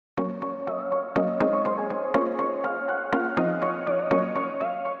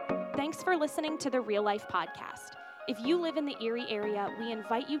Thanks for listening to the Real Life Podcast. If you live in the Erie area, we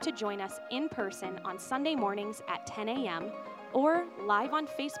invite you to join us in person on Sunday mornings at 10 a.m. or live on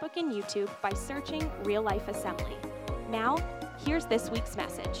Facebook and YouTube by searching Real Life Assembly. Now, here's this week's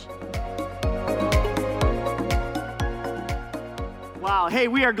message. Wow. Hey,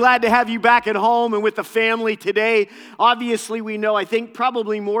 we are glad to have you back at home and with the family today. Obviously, we know, I think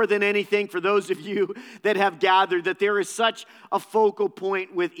probably more than anything for those of you that have gathered, that there is such a focal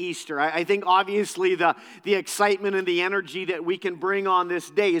point with Easter. I think obviously the excitement and the energy that we can bring on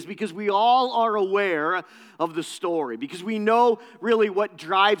this day is because we all are aware of the story, because we know really what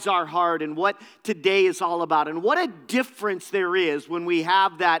drives our heart and what today is all about, and what a difference there is when we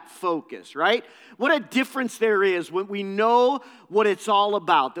have that focus, right? What a difference there is when we know what it's all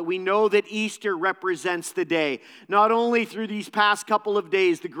about, that we know that Easter represents the day. Not only through these past couple of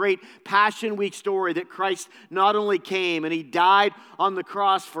days, the great Passion Week story that Christ not only came and He died on the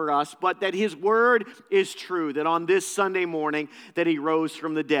cross for us, but that His word is true, that on this Sunday morning that He rose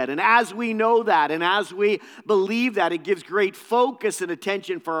from the dead. And as we know that, and as we believe that, it gives great focus and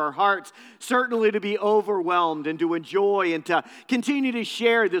attention for our hearts, certainly to be overwhelmed and to enjoy and to continue to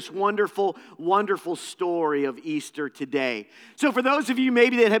share this wonderful story of Easter today. So for those of you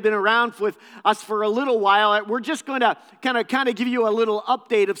maybe that have been around with us for a little while, we're just going to kind of give you a little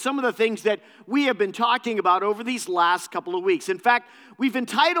update of some of the things that we have been talking about over these last couple of weeks. In fact, we've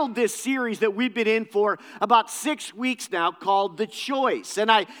entitled this series that we've been in for about 6 weeks now called The Choice.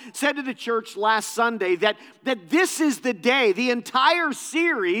 And I said to the church last Sunday that this is the day. The entire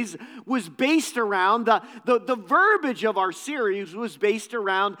series was based around, the verbiage of our series was based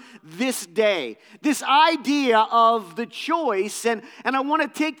around this day. This idea of the choice. And I want to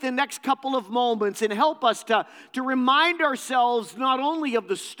take the next couple of moments and help us to remind ourselves not only of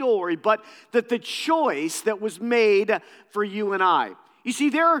the story, but that the choice that was made for you and I. You see,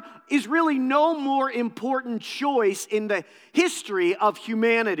 there is really no more important choice in the history of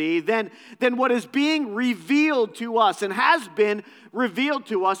humanity than what is being revealed to us and has been revealed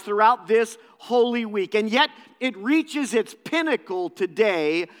to us throughout this Holy Week. And yet, it reaches its pinnacle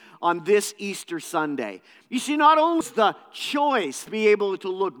today on this Easter Sunday. You see, not only is the choice to be able to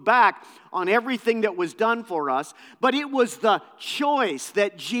look back on everything that was done for us, but it was the choice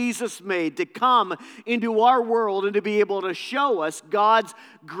that Jesus made to come into our world and to be able to show us God's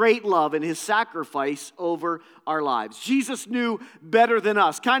great love and His sacrifice over our lives. Jesus knew better than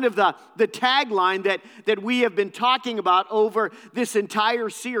us. Kind of the tagline that we have been talking about over this entire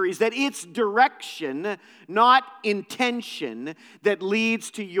series, that it's direction, not intention, that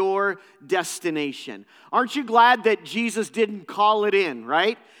leads to your destination. Aren't you glad that Jesus didn't call it in,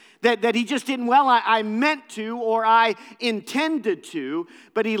 right? That He just didn't, I meant to or I intended to,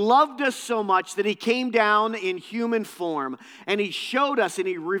 but He loved us so much that He came down in human form and He showed us and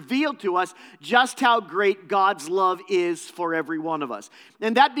He revealed to us just how great God's love is for every one of us.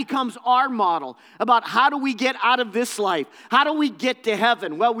 And that becomes our model about how do we get out of this life? How do we get to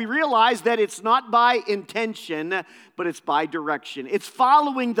heaven? Well, we realize that it's not by intention, but it's by direction. It's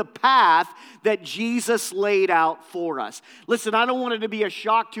following the path that Jesus laid out for us. Listen, I don't want it to be a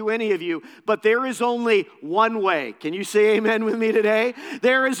shock to any of you, but there is only one way. Can you say amen with me today?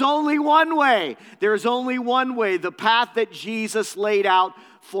 There is only one way. There is only one way, the path that Jesus laid out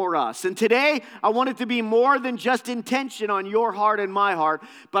for us. And today, I want it to be more than just intention on your heart and my heart,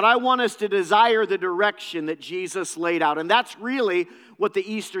 but I want us to desire the direction that Jesus laid out. And that's really what the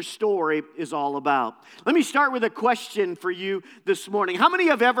Easter story is all about. Let me start with a question for you this morning. How many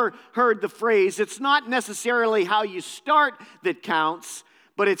have ever heard the phrase, it's not necessarily how you start that counts,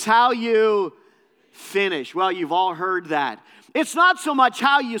 but it's how you finish? Well, you've all heard that. It's not so much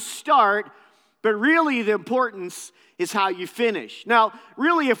how you start, but really the importance is how you finish. Now,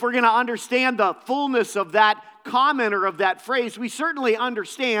 really, if we're going to understand the fullness of that comment or of that phrase, we certainly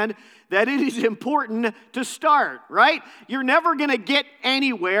understand that it is important to start, right? You're never going to get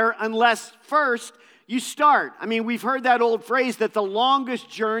anywhere unless first you start. I mean, we've heard that old phrase that the longest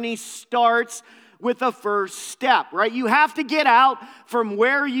journey starts with the first step, right? You have to get out from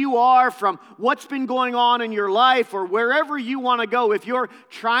where you are, from what's been going on in your life, or wherever you want to go. If you're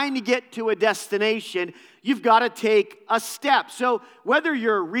trying to get to a destination, you've got to take a step. So whether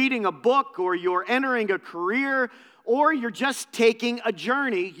you're reading a book or you're entering a career or you're just taking a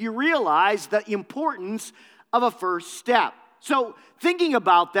journey, you realize the importance of a first step. So thinking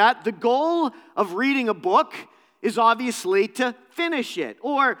about that, the goal of reading a book is obviously to finish it.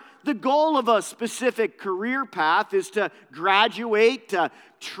 Or the goal of a specific career path is to graduate, to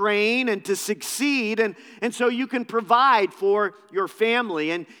train, and to succeed. And so you can provide for your family.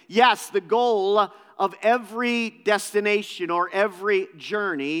 And yes, the goal of every destination or every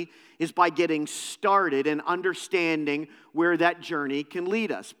journey is by getting started and understanding where that journey can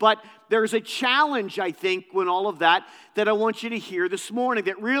lead us. But there's a challenge, I think, when all of that I want you to hear this morning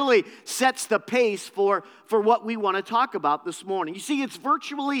that really sets the pace for what we want to talk about this morning. You see, it's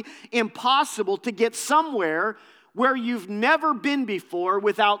virtually impossible to get somewhere where you've never been before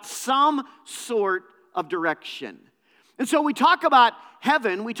without some sort of direction. And so we talk about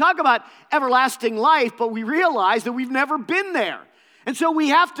heaven, we talk about everlasting life, but we realize that we've never been there. And so we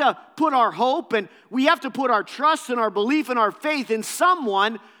have to put our hope and we have to put our trust and our belief and our faith in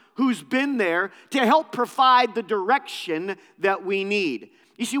someone who's been there to help provide the direction that we need.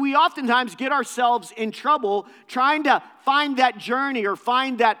 You see, we oftentimes get ourselves in trouble trying to find that journey or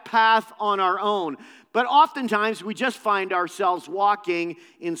find that path on our own. But oftentimes we just find ourselves walking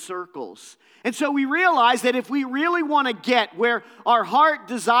in circles. And so we realize that if we really want to get where our heart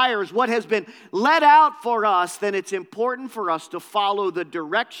desires, what has been let out for us, then it's important for us to follow the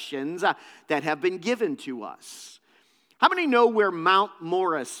directions that have been given to us. How many know where Mount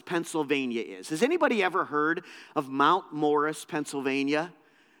Morris, Pennsylvania is? Has anybody ever heard of Mount Morris, Pennsylvania?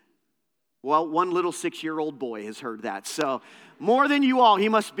 Well, one little 6-year-old boy has heard that. So more than you all, he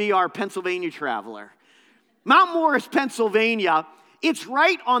must be our Pennsylvania traveler. Mount Morris, Pennsylvania, it's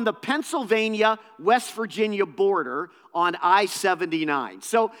right on the Pennsylvania-West Virginia border on I-79.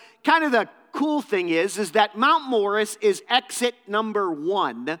 So kind of the cool thing is that Mount Morris is exit number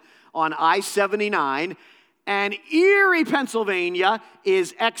 1 on I-79, and Erie, Pennsylvania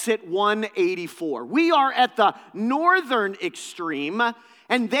is exit 184. We are at the northern extreme,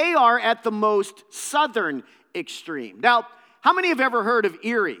 and they are at the most southern extreme. Now, how many have ever heard of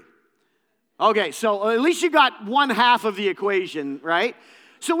Erie? Okay, so at least you got one half of the equation, right?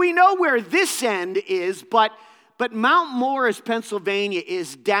 So we know where this end is, but Mount Morris, Pennsylvania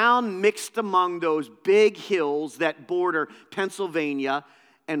is down mixed among those big hills that border Pennsylvania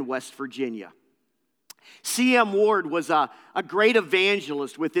and West Virginia. C.M. Ward was a great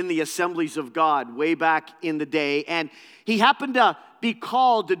evangelist within the Assemblies of God way back in the day, and he happened to be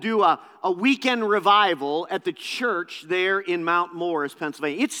called to do a weekend revival at the church there in Mount Morris,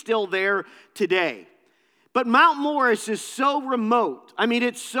 Pennsylvania. It's still there today. But Mount Morris is so remote. I mean,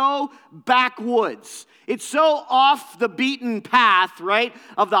 it's so backwoods. It's so off the beaten path, right,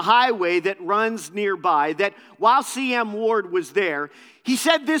 of the highway that runs nearby that while C.M. Ward was there, he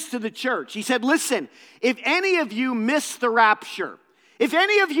said this to the church. He said, listen, if any of you miss the rapture, if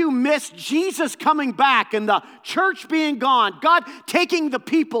any of you miss Jesus coming back and the church being gone, God taking the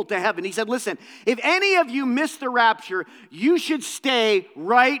people to heaven, he said, listen, if any of you miss the rapture, you should stay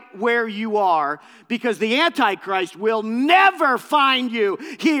right where you are because the Antichrist will never find you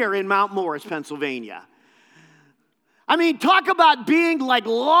here in Mount Morris, Pennsylvania. I mean, talk about being like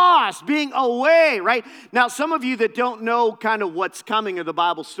lost, being away, right? Now, some of you that don't know kind of what's coming of the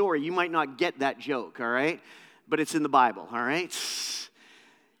Bible story, you might not get that joke, all right? But it's in the Bible, all right?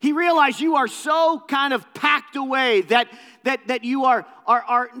 He realized you are so kind of packed away that you are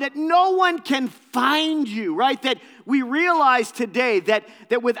that no one can find you, right? That we realize today that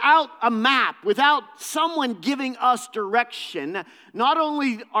without a map, without someone giving us direction, not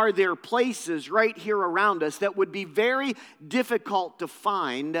only are there places right here around us that would be very difficult to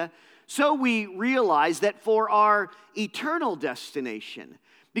find, so we realize that for our eternal destination,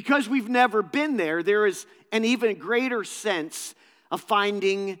 because we've never been there, there is an even greater sense of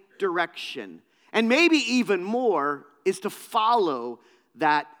finding direction. And maybe even more is to follow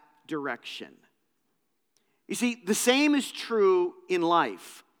that direction. You see, the same is true in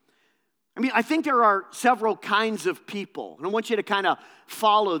life. I mean, I think there are several kinds of people, and I want you to kind of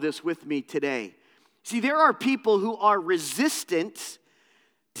follow this with me today. See, there are people who are resistant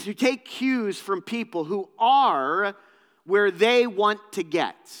to take cues from people who are where they want to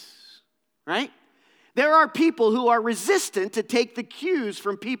get, right? There are people who are resistant to take the cues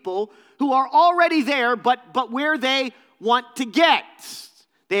from people who are already there, but where they want to get.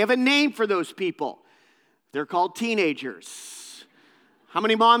 They have a name for those people. They're called teenagers. How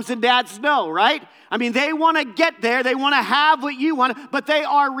many moms and dads know, right? I mean, they want to get there. They want to have what you want, but they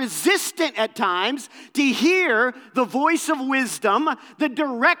are resistant at times to hear the voice of wisdom, the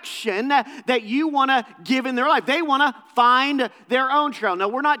direction that you want to give in their life. They want to find their own trail. Now,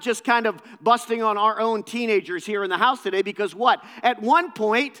 we're not just kind of busting on our own teenagers here in the house today because what? At one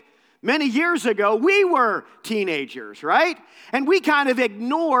point, many years ago, we were teenagers, right? And we kind of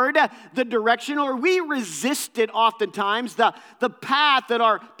ignored the direction, or we resisted oftentimes the path that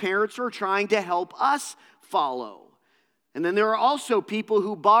our parents were trying to help us follow. And then there are also people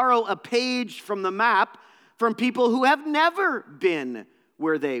who borrow a page from the map from people who have never been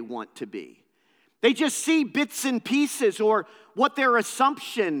where they want to be. They just see bits and pieces or what their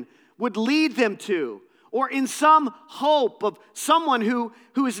assumption would lead them to, or in some hope of someone who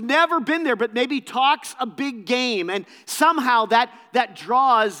has never been there but maybe talks a big game, and somehow that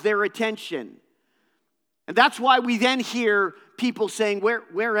draws their attention. And that's why we then hear people saying,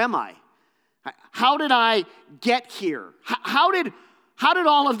 where am I? How did I get here? How did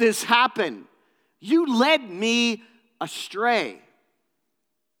all of this happen? You led me astray.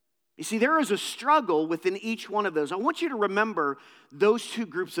 You see, there is a struggle within each one of those. I want you to remember those two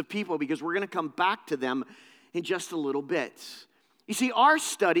groups of people because we're going to come back to them in just a little bit. You see, our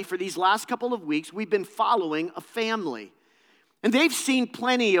study for these last couple of weeks, we've been following a family. And they've seen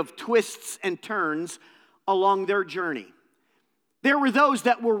plenty of twists and turns along their journey. There were those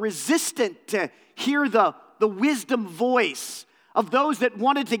that were resistant to hear the wisdom voice of those that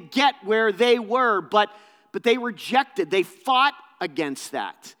wanted to get where they were, but they rejected. They fought against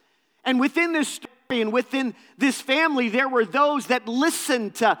that. And within this story and within this family, there were those that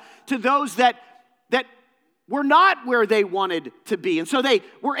listened to those that were not where they wanted to be. And so they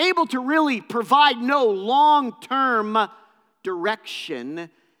were able to really provide no long-term direction,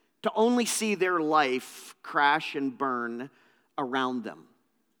 to only see their life crash and burn around them.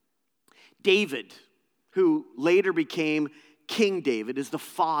 David, who later became King David, is the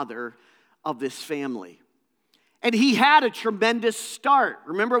father of this family. And he had a tremendous start.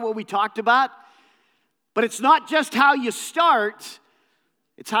 Remember what we talked about? But it's not just how you start,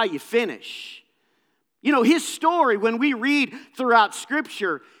 it's how you finish. You know, his story, when we read throughout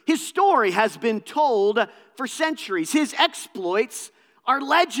Scripture, his story has been told for centuries. His exploits are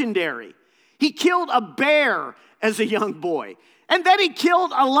legendary. He killed a bear as a young boy. And then he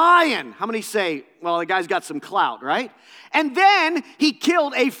killed a lion. How many say, well, the guy's got some clout, right? And then he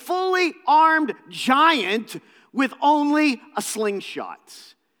killed a fully armed giant with only a slingshot.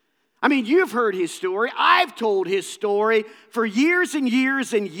 I mean, you've heard his story. I've told his story for years and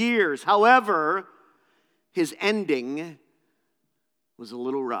years and years. However, his ending was a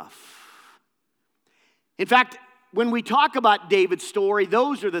little rough. In fact, when we talk about David's story,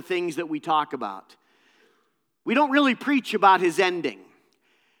 those are the things that we talk about. We don't really preach about his ending.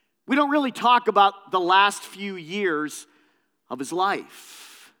 We don't really talk about the last few years of his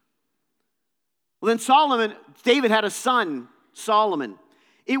life. Well, then David had a son, Solomon.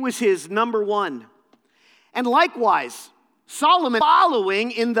 It was his number one. And likewise, Solomon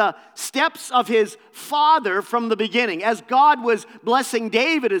following in the steps of his father from the beginning. As God was blessing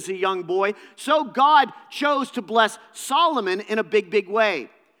David as a young boy, so God chose to bless Solomon in a big, big way.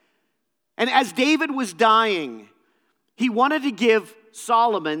 And as David was dying, he wanted to give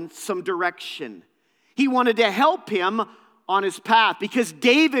Solomon some direction. He wanted to help him on his path because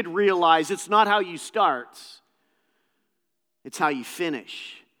David realized it's not how you start, it's how you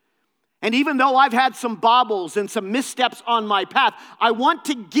finish. And even though I've had some bobbles and some missteps on my path, I want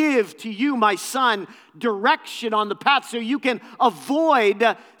to give to you, my son, direction on the path so you can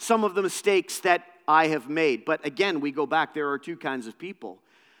avoid some of the mistakes that I have made. But again, we go back, there are two kinds of people.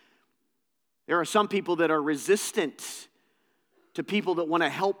 There are some people that are resistant to people that want to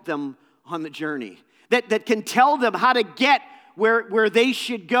help them on the journey, that can tell them how to get where they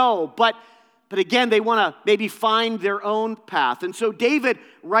should go, but again, they want to maybe find their own path. And so David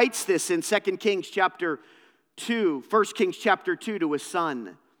writes this in 1 Kings chapter 2 to his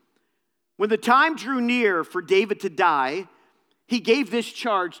son. When the time drew near for David to die, he gave this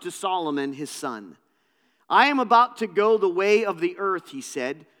charge to Solomon, his son. I am about to go the way of the earth, he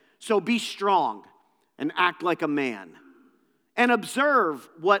said, so be strong and act like a man, and observe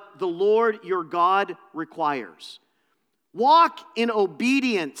what the Lord your God requires. Walk in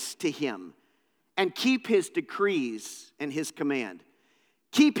obedience to him, and keep his decrees and his command.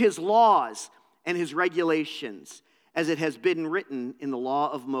 Keep his laws and his regulations, as it has been written in the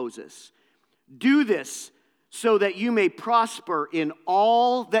law of Moses. Do this so that you may prosper in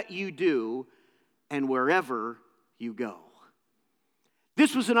all that you do and wherever you go.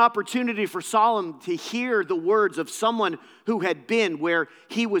 This was an opportunity for Solomon to hear the words of someone who had been where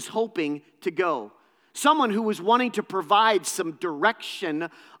he was hoping to go. Someone who was wanting to provide some direction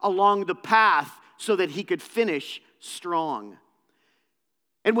along the path so that he could finish strong.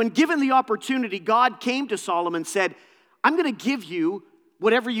 And when given the opportunity, God came to Solomon and said, I'm going to give you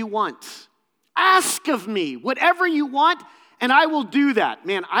whatever you want. Ask of me whatever you want, and I will do that.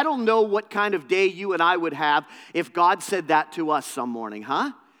 Man, I don't know what kind of day you and I would have if God said that to us some morning,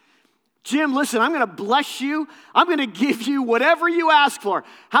 huh? Jim, listen, I'm going to bless you. I'm going to give you whatever you ask for.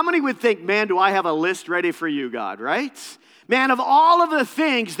 How many would think, man, do I have a list ready for you, God, right? Man, of all of the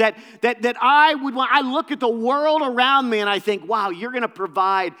things that I would want, I look at the world around me and I think, wow, you're going to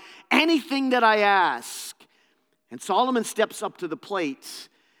provide anything that I ask. And Solomon steps up to the plate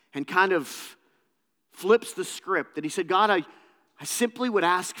and kind of flips the script. And he said, God, I simply would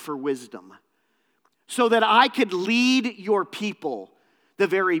ask for wisdom so that I could lead your people the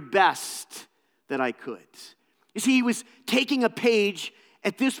very best that I could. You see, he was taking a page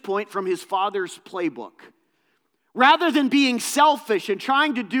at this point from his father's playbook. Rather than being selfish and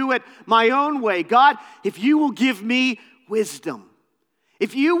trying to do it my own way, God, if you will give me wisdom,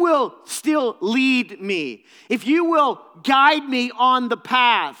 if you will still lead me, if you will guide me on the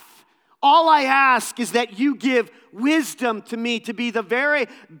path, all I ask is that you give wisdom to me to be the very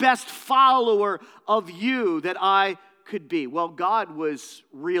best follower of you that I could be. Well, God was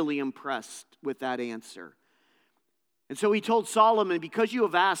really impressed with that answer. And so he told Solomon, because you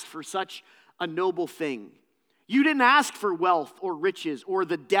have asked for such a noble thing, you didn't ask for wealth or riches or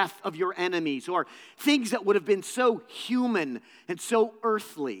the death of your enemies or things that would have been so human and so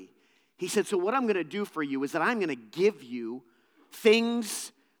earthly. He said, so what I'm going to do for you is that I'm going to give you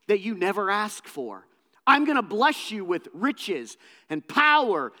things that you never asked for. I'm going to bless you with riches and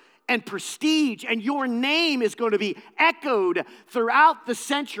power and prestige, and your name is going to be echoed throughout the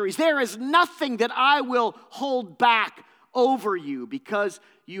centuries. There is nothing that I will hold back over you because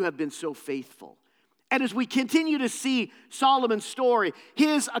you have been so faithful. And as we continue to see Solomon's story,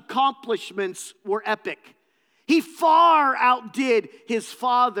 his accomplishments were epic. He far outdid his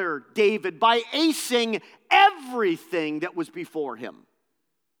father David by acing everything that was before him.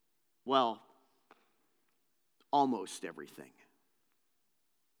 Well, almost everything.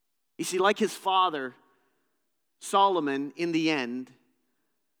 You see, like his father, Solomon, in the end,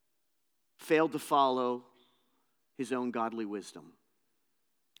 failed to follow his own godly wisdom.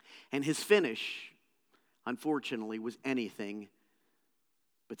 And his finish, unfortunately, was anything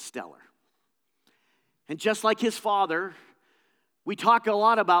but stellar. And just like his father, we talk a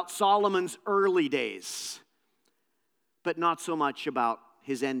lot about Solomon's early days, but not so much about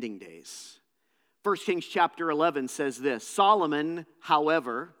his ending days. 1 Kings chapter 11 says this, Solomon,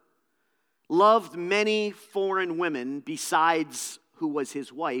 however, loved many foreign women besides who was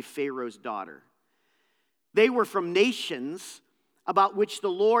his wife, Pharaoh's daughter. They were from nations about which the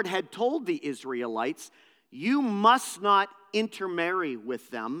Lord had told the Israelites, you must not intermarry with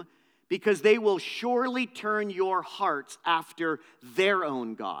them because they will surely turn your hearts after their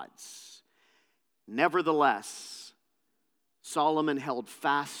own gods. Nevertheless, Solomon held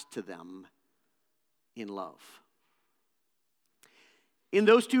fast to them in love. In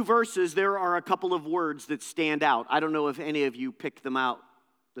those two verses, there are a couple of words that stand out. I don't know if any of you picked them out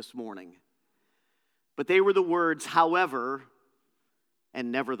this morning. But they were the words, however, and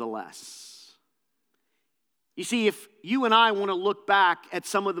nevertheless. You see, if you and I want to look back at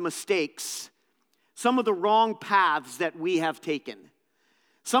some of the mistakes, some of the wrong paths that we have taken,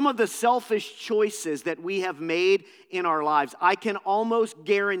 some of the selfish choices that we have made in our lives, I can almost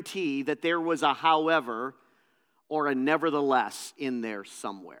guarantee that there was a however or a nevertheless in there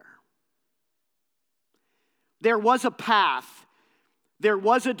somewhere. There was a path, there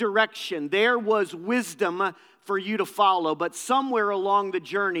was a direction, there was wisdom for you to follow, but somewhere along the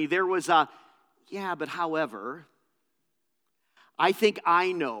journey there was a, yeah, but however, I think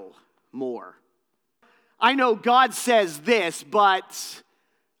I know more. I know God says this, but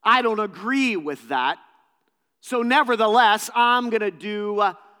I don't agree with that. So nevertheless, I'm going to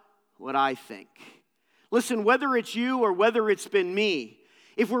do what I think. Listen, whether it's you or whether it's been me,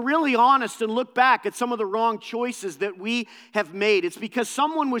 if we're really honest and look back at some of the wrong choices that we have made, it's because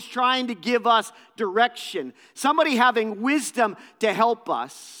someone was trying to give us direction, somebody having wisdom to help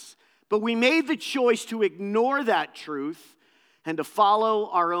us, but we made the choice to ignore that truth and to follow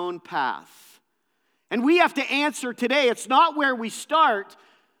our own path. And we have to answer today, it's not where we start,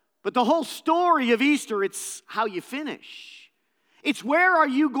 but the whole story of Easter, it's how you finish. It's where are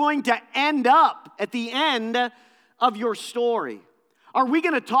you going to end up at the end of your story? Are we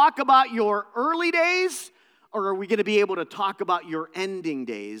going to talk about your early days, or are we going to be able to talk about your ending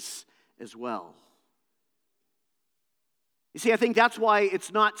days as well? You see, I think that's why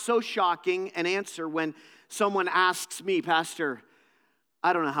it's not so shocking an answer when someone asks me, Pastor,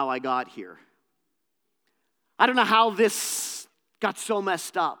 I don't know how I got here. I don't know how this got so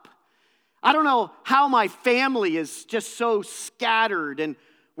messed up. I don't know how my family is just so scattered and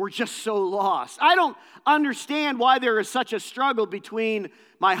we're just so lost. I don't understand why there is such a struggle between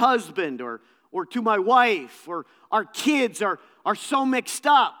my husband or to my wife or our kids are so mixed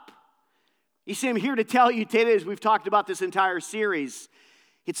up. You see, I'm here to tell you today, as we've talked about this entire series,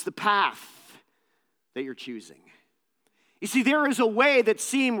 it's the path that you're choosing. You see, there is a way that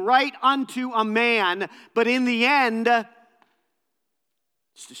seemed right unto a man, but in the end,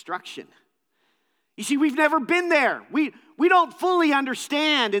 it's destruction. You see, we've never been there. We don't fully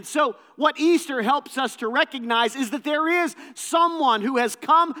understand. And so what Easter helps us to recognize is that there is someone who has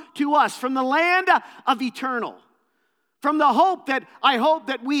come to us from the land of eternal, from the hope that I hope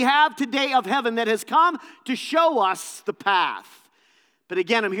that we have today of heaven, that has come to show us the path. But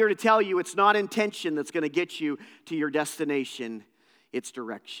again, I'm here to tell you it's not intention that's going to get you to your destination. It's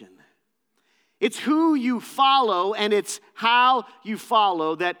direction. It's who you follow and it's how you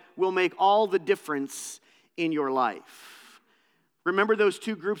follow that will make all the difference in your life. Remember those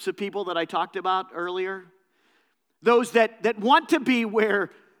two groups of people that I talked about earlier? Those that want to be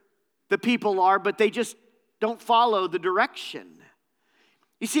where the people are, but they just don't follow the direction.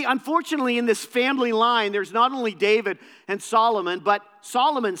 You see, unfortunately, in this family line, there's not only David and Solomon, but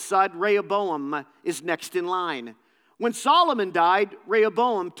Solomon's son, Rehoboam, is next in line. When Solomon died,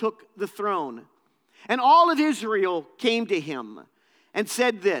 Rehoboam took the throne. And all of Israel came to him and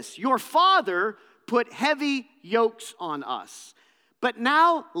said this, "Your father put heavy yokes on us, but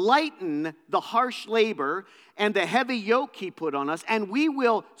now lighten the harsh labor and the heavy yoke he put on us, and we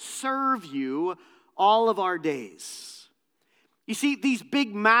will serve you all of our days." You see, these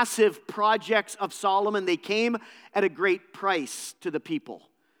big, massive projects of Solomon, they came at a great price to the people.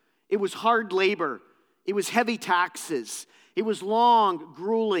 It was hard labor. It was heavy taxes. It was long,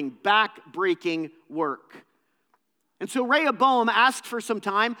 grueling, back-breaking work. And so Rehoboam asked for some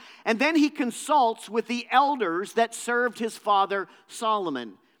time, and then he consults with the elders that served his father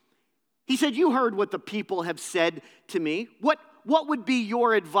Solomon. He said, "You heard what the people have said to me. What would be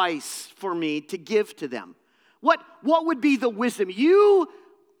your advice for me to give to them? What would be the wisdom? You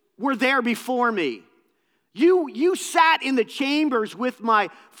were there before me. You sat in the chambers with my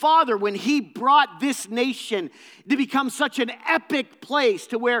father when he brought this nation to become such an epic place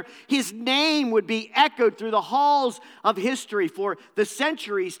to where his name would be echoed through the halls of history for the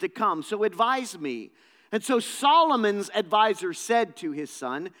centuries to come. So advise me." And so Solomon's advisor said to his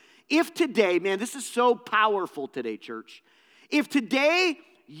son, "If today," man, this is so powerful today, church. "If today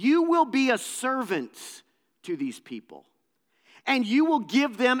you will be a servant to these people, and you will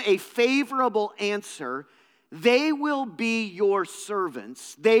give them a favorable answer, they will be your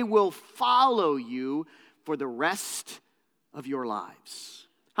servants. They will follow you for the rest of your lives."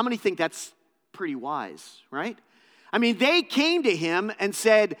 How many think that's pretty wise, right? I mean, they came to him and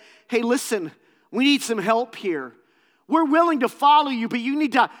said, "Hey, listen, we need some help here. We're willing to follow you, but you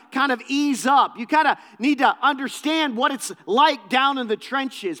need to kind of ease up. You kind of need to understand what it's like down in the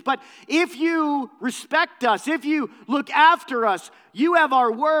trenches. But if you respect us, if you look after us, you have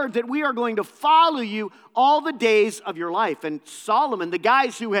our word that we are going to follow you all the days of your life." And Solomon, the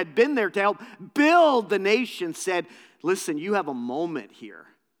guys who had been there to help build the nation, said, "Listen, you have a moment here.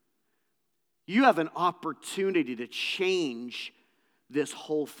 You have an opportunity to change this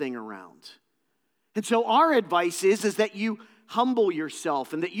whole thing around. And so our advice is that you humble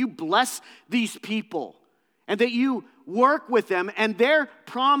yourself and that you bless these people and that you work with them, and their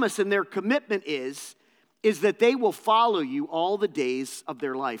promise and their commitment is that they will follow you all the days of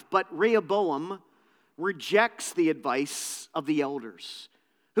their life." But Rehoboam rejects the advice of the elders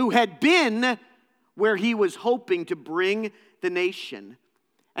who had been where he was hoping to bring the nation.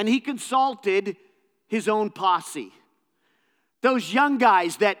 And he consulted his own posse, those young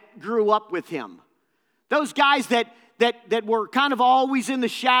guys that grew up with him. Those guys that were kind of always in the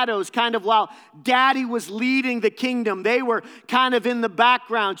shadows, kind of while daddy was leading the kingdom. They were kind of in the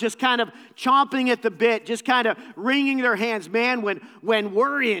background, just kind of chomping at the bit, just kind of wringing their hands. Man, when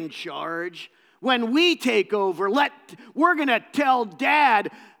we're in charge, when we take over, we're going to tell dad,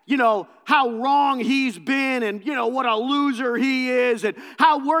 how wrong he's been and, what a loser he is and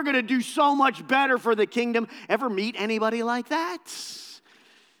how we're going to do so much better for the kingdom. Ever meet anybody like that?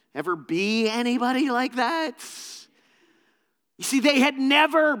 Ever be anybody like that? You see, they had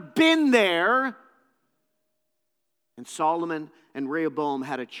never been there. And Solomon and Rehoboam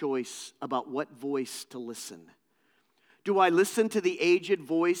had a choice about what voice to listen. Do I listen to the aged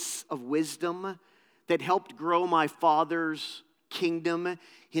voice of wisdom that helped grow my father's kingdom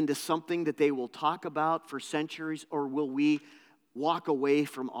into something that they will talk about for centuries, or will we walk away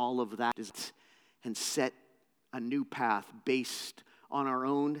from all of that and set a new path based on our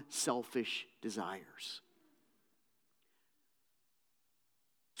own selfish desires?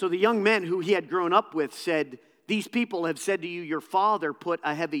 So the young men who he had grown up with said, "These people have said to you, your father put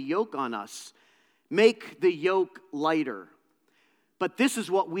a heavy yoke on us. Make the yoke lighter. But this is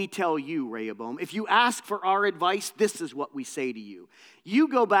what we tell you, Rehoboam. If you ask for our advice, this is what we say to you. You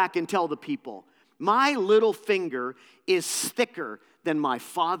go back and tell the people, my little finger is thicker than my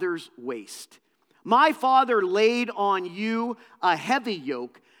father's waist. My father laid on you a heavy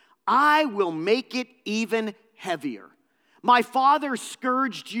yoke. I will make it even heavier. My father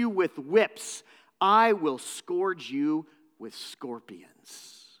scourged you with whips. I will scourge you with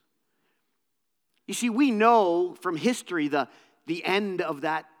scorpions. You see, we know from history the end of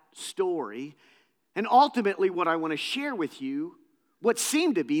that story. And ultimately, what I want to share with you, what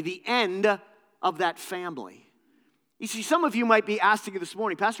seemed to be the end of that family. You see, some of you might be asking this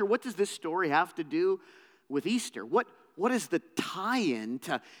morning, Pastor, what does this story have to do with Easter? What is the tie-in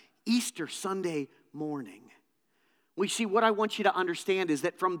to Easter Sunday morning? We see, what I want you to understand is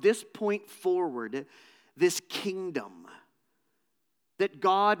that from this point forward, this kingdom that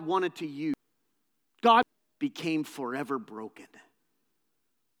God wanted to use, God became forever broken.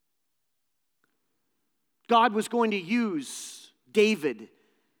 God was going to use David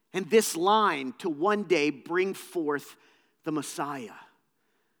and this line to one day bring forth the Messiah.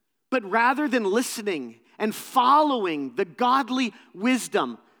 But rather than listening and following the godly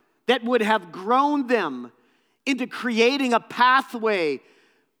wisdom that would have grown them into creating a pathway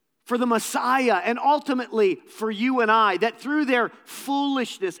for the Messiah and ultimately for you and I, that through their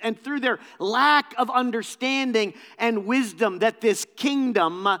foolishness and through their lack of understanding and wisdom, that this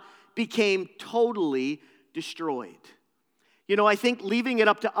kingdom became totally destroyed. You know, I think leaving it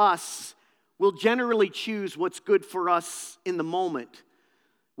up to us, we'll generally choose what's good for us in the moment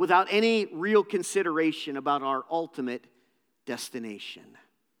without any real consideration about our ultimate destination.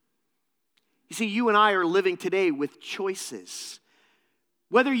 You see, you and I are living today with choices,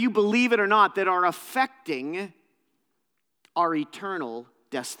 whether you believe it or not, that are affecting our eternal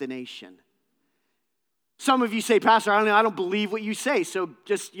destination. Some of you say, Pastor, I don't believe what you say, so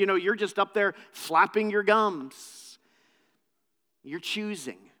just, you're just up there flapping your gums. You're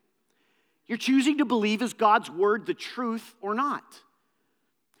choosing. You're choosing to believe, is God's word the truth or not?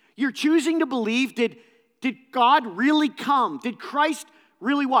 You're choosing to believe, did God really come? Did Christ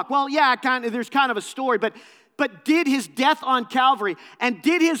really walk? Well, yeah, there's kind of a story, but did his death on Calvary and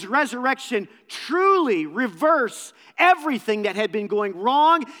did his resurrection truly reverse everything that had been going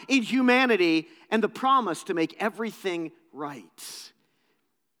wrong in humanity and the promise to make everything right?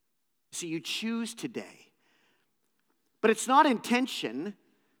 See, you choose today. But it's not intention.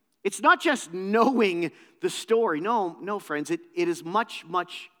 It's not just knowing the story. No, friends, it is much,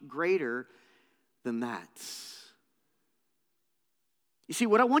 much greater than that. You see,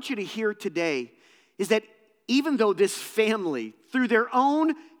 what I want you to hear today is that even though this family, through their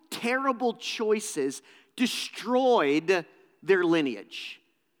own terrible choices, destroyed their lineage,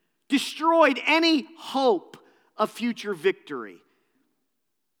 destroyed any hope of future victory,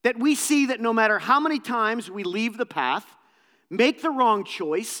 that we see that no matter how many times we leave the path, make the wrong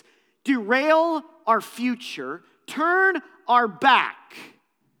choice, derail our future, turn our back,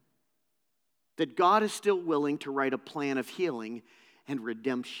 that God is still willing to write a plan of healing and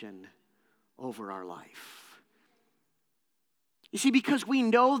redemption over our life. You see, because we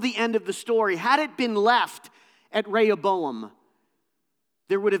know the end of the story, had it been left at Rehoboam,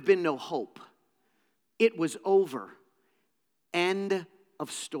 there would have been no hope. It was over. End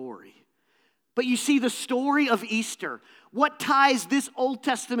of story. But you see, the story of Easter, what ties this Old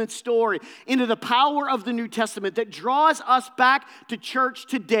Testament story into the power of the New Testament that draws us back to church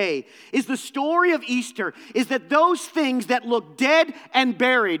today, is the story of Easter, is that those things that look dead and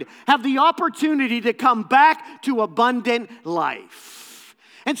buried have the opportunity to come back to abundant life.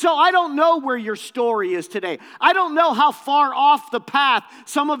 And so I don't know where your story is today. I don't know how far off the path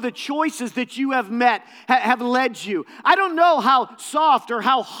some of the choices that you have met have led you. I don't know how soft or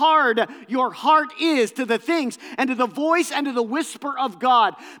how hard your heart is to the things and to the voice and to the whisper of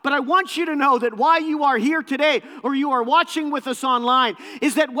God. But I want you to know that while you are here today or you are watching with us online,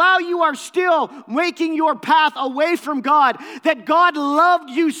 is that while you are still making your path away from God, that God loved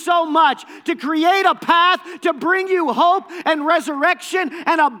you so much to create a path to bring you hope and resurrection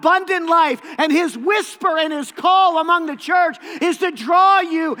and abundant life. And his whisper and his call among the church is to draw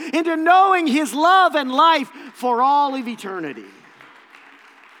you into knowing his love and life for all of eternity.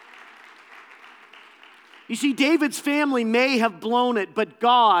 You see, David's family may have blown it, but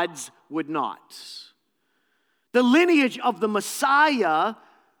God's would not. The lineage of the Messiah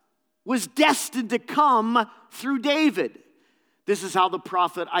was destined to come through David. This is how the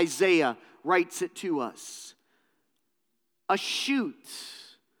prophet Isaiah writes it to us. A shoot.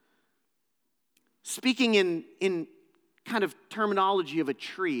 Speaking in kind of terminology of a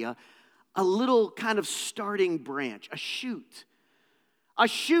tree, a little kind of starting branch, a shoot. A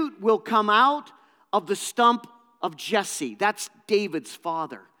shoot will come out of the stump of Jesse. That's David's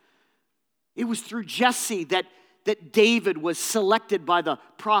father. It was through Jesse that David was selected by the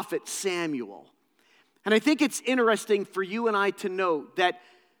prophet Samuel. And I think it's interesting for you and I to note that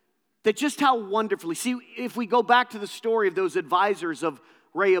that just how wonderfully, see, if we go back to the story of those advisors of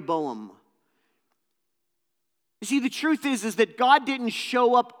Rehoboam, you see, the truth is that God didn't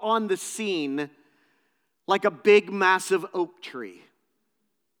show up on the scene like a big, massive oak tree,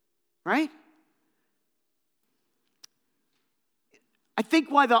 right? I think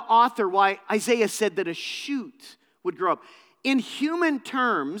why Isaiah said that a shoot would grow up. In human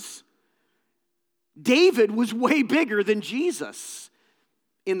terms, David was way bigger than Jesus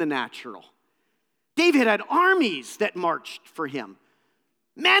in the natural. David had armies that marched for him.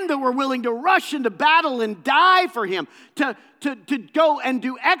 Men that were willing to rush into battle and die for him, to go and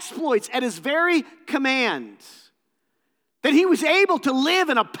do exploits at his very command. That he was able to live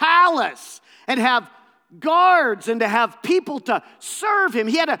in a palace and have guards and to have people to serve him.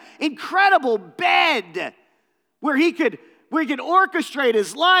 He had an incredible bed where he could orchestrate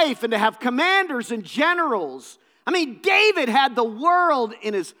his life and to have commanders and generals. I mean, David had the world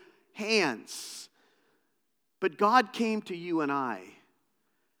in his hands. But God came to you and I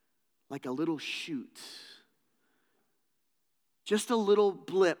like a little shoot. Just a little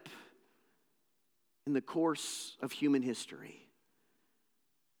blip in the course of human history.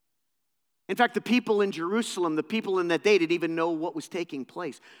 In fact, the people in Jerusalem, the people in that day didn't even know what was taking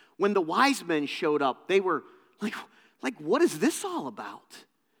place. When the wise men showed up, they were like, what is this all about?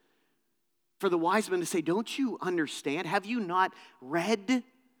 For the wise men to say, don't you understand? Have you not read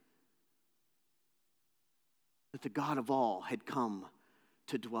that the God of all had come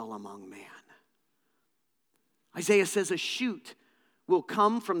to dwell among man? Isaiah says a shoot will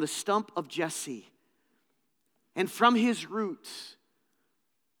come from the stump of Jesse, and from his roots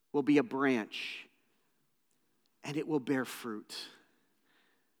will be a branch, and it will bear fruit.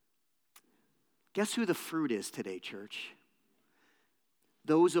 Guess who the fruit is today, church?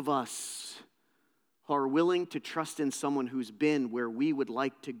 Those of us who are willing to trust in someone who's been where we would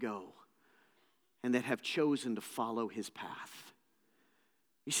like to go and that have chosen to follow his path.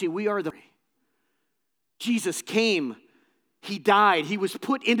 You see, we are the... Jesus came, he died, he was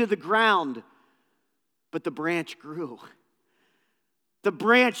put into the ground, but the branch grew. The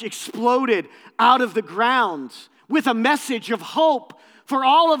branch exploded out of the ground with a message of hope for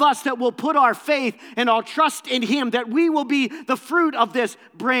all of us that will put our faith and our trust in him, that we will be the fruit of this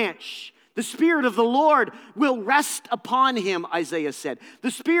branch. The Spirit of the Lord will rest upon him, Isaiah said.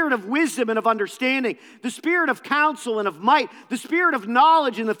 The Spirit of wisdom and of understanding, the Spirit of counsel and of might, the Spirit of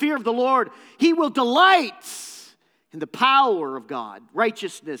knowledge and the fear of the Lord. He will delight in the power of God.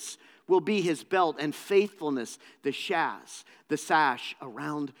 Righteousness will be his belt, and faithfulness the sash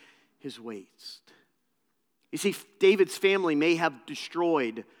around his waist. You see, David's family may have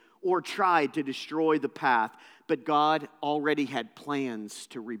destroyed or tried to destroy the path, but God already had plans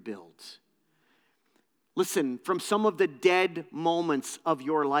to rebuild. Listen, from some of the dead moments of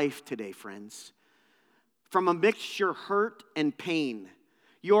your life today, friends, from a mixture hurt and pain,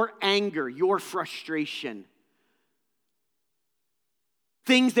 your anger, your frustration,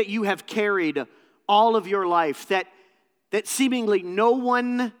 things that you have carried all of your life that seemingly no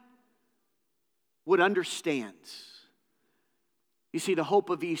one would understand. You see, the hope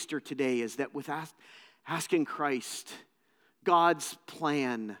of Easter today is that with asking Christ, God's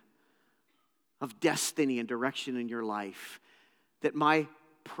plan of destiny and direction in your life, that my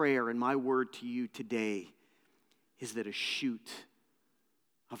prayer and my word to you today is that a shoot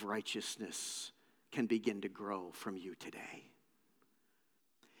of righteousness can begin to grow from you today.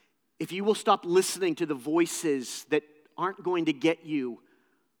 If you will stop listening to the voices that aren't going to get you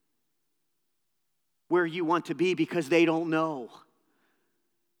where you want to be because they don't know.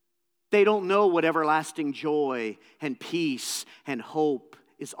 They don't know what everlasting joy and peace and hope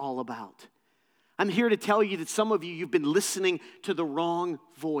is all about. I'm here to tell you that some of you've been listening to the wrong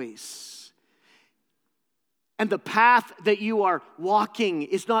voice. And the path that you are walking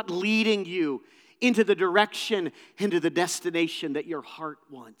is not leading you into the direction, into the destination that your heart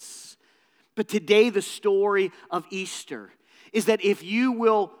wants. But today, the story of Easter is that if you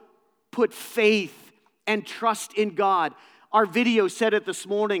will put faith and trust in God. Our video said it this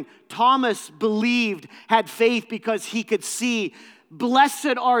morning. Thomas believed, had faith because he could see.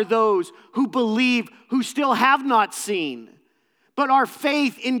 Blessed are those who believe, who still have not seen. But our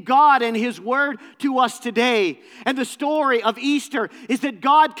faith in God and his word to us today. And the story of Easter is that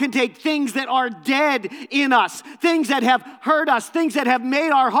God can take things that are dead in us, things that have hurt us, things that have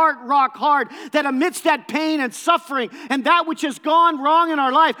made our heart rock hard, that amidst that pain and suffering and that which has gone wrong in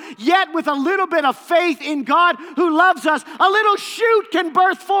our life, yet with a little bit of faith in God who loves us, a little shoot can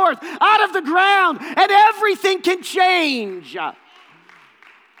birth forth out of the ground and everything can change.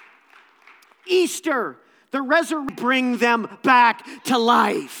 Easter, the resurrection, bring them back to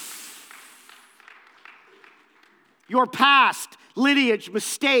life. your past, lineage,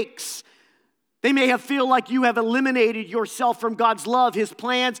 mistakes. They may have feel like you have eliminated yourself from God's love, His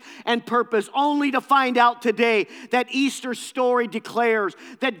plans, and purpose, only to find out today that Easter story declares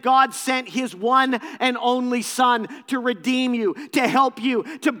that God sent His one and only Son to redeem you, to help you,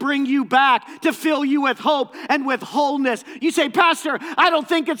 to bring you back, to fill you with hope and with wholeness. You say, Pastor, I don't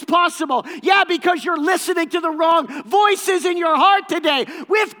think it's possible. Yeah, because you're listening to the wrong voices in your heart today.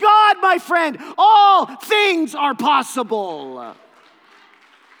 With God, my friend, all things are possible.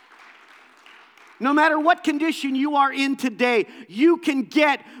 No matter what condition you are in today, you can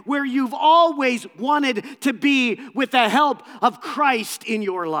get where you've always wanted to be with the help of Christ in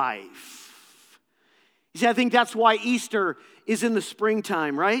your life. You see, I think that's why Easter is in the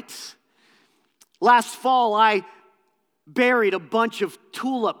springtime, right? Last fall, I buried a bunch of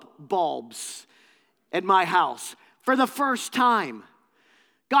tulip bulbs at my house for the first time.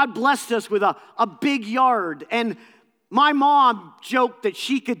 God blessed us with a big yard, and my mom joked that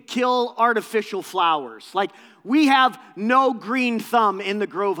she could kill artificial flowers. Like, we have no green thumb in the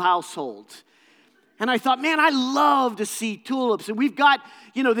Grove household. And I thought, man, I love to see tulips. And we've got,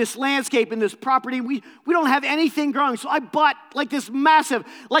 this landscape and this property. We don't have anything growing. So I bought like this massive,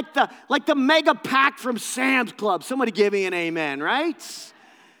 like the mega pack from Sam's Club. Somebody give me an amen, right?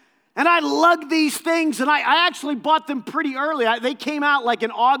 And I lugged these things, and I actually bought them pretty early. They came out like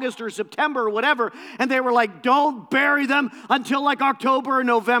in August or September or whatever, and they were like, don't bury them until like October or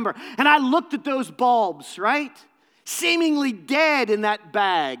November. And I looked at those bulbs, right? Seemingly dead in that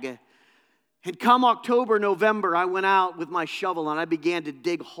bag. And come October, November, I went out with my shovel, and I began to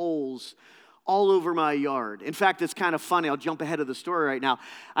dig holes all over my yard. In fact, it's kind of funny. I'll jump ahead of the story right now.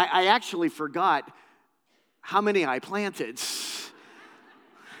 I actually forgot how many I planted.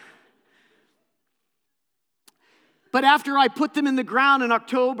 But after I put them in the ground in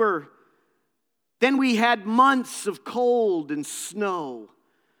October, then we had months of cold and snow.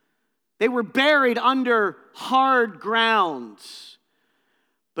 They were buried under hard ground.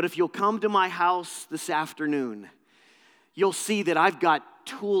 But if you'll come to my house this afternoon, you'll see that I've got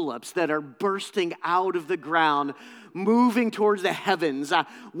tulips that are bursting out of the ground, moving towards the heavens,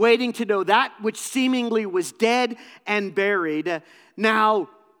 waiting to know that which seemingly was dead and buried, now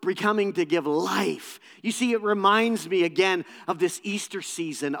becoming to give life. You see, it reminds me again of this Easter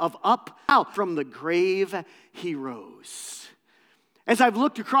season of up out from the grave He rose. As I've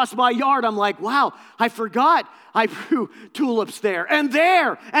looked across my yard, I'm like, wow, I forgot I grew tulips there and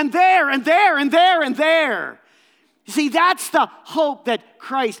there and there and there and there and there. You see, that's the hope that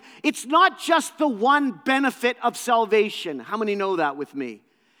Christ, it's not just the one benefit of salvation. How many know that with me?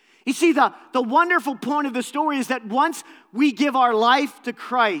 You see, the wonderful point of the story is that once we give our life to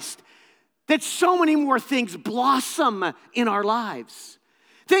Christ, that so many more things blossom in our lives.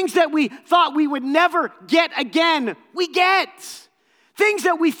 Things that we thought we would never get again, we get. Things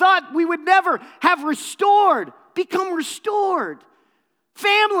that we thought we would never have restored, become restored.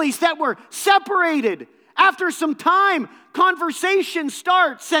 Families that were separated, after some time, conversation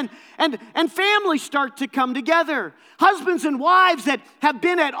starts and families start to come together. Husbands and wives that have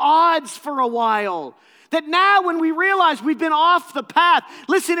been at odds for a while. That now when we realize we've been off the path,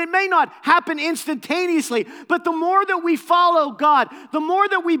 listen, it may not happen instantaneously, but the more that we follow God, the more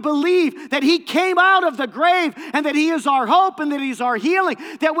that we believe that He came out of the grave and that He is our hope and that He's our healing,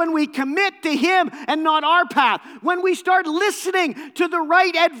 that when we commit to Him and not our path, when we start listening to the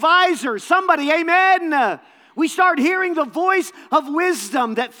right advisor, somebody, amen, we start hearing the voice of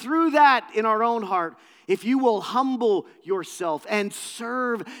wisdom, that through that in our own heart, if you will humble yourself and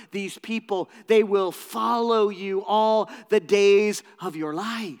serve these people, they will follow you all the days of your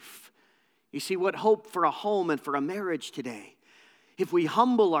life. You see, what hope for a home and for a marriage today if we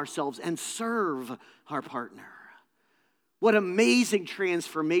humble ourselves and serve our partner. What amazing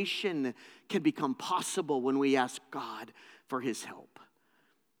transformation can become possible when we ask God for His help.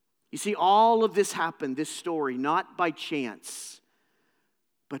 You see, all of this happened, this story, not by chance,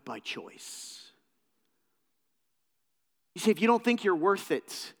 but by choice. You see, if you don't think you're worth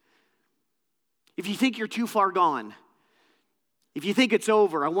it, if you think you're too far gone, if you think it's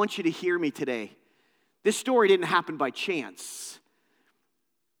over, I want you to hear me today. This story didn't happen by chance.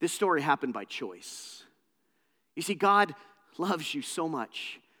 This story happened by choice. You see, God loves you so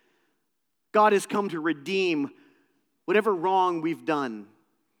much. God has come to redeem whatever wrong we've done,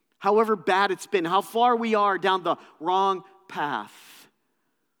 however bad it's been, how far we are down the wrong path.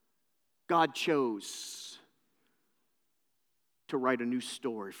 God chose to write a new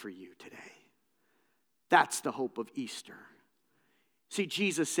story for you today. That's the hope of Easter. See,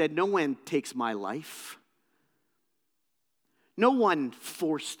 Jesus said, no one takes my life. No one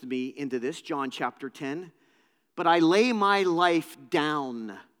forced me into this, John chapter 10, but I lay my life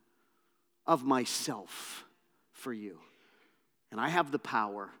down of myself for you. And I have the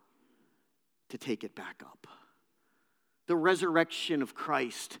power to take it back up. The resurrection of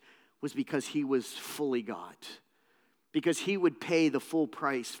Christ was because he was fully God, because he would pay the full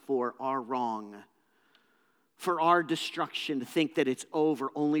price for our wrong, for our destruction, to think that it's over,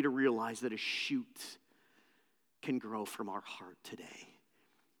 only to realize that a shoot can grow from our heart today.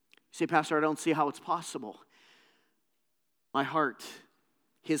 You say, Pastor, I don't see how it's possible. My heart,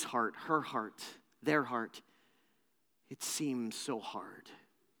 his heart, her heart, their heart, it seems so hard.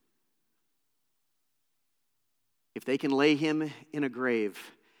 If they can lay him in a grave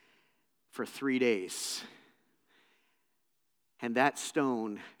for 3 days, and that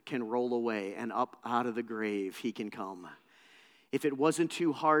stone can roll away, and up out of the grave he can come. If it wasn't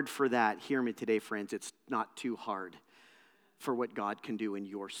too hard for that, hear me today, friends, it's not too hard for what God can do in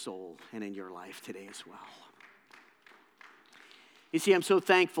your soul and in your life today as well. You see, I'm so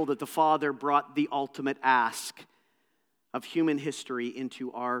thankful that the Father brought the ultimate ask of human history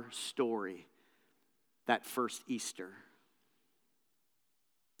into our story that first Easter.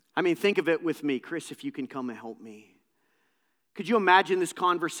 I mean, think of it with me. Chris, if you can come and help me. Could you imagine this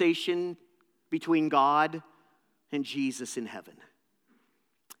conversation between God and Jesus in heaven?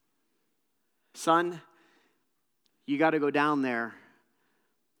 Son, you got to go down there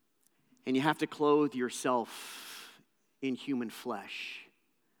and you have to clothe yourself in human flesh.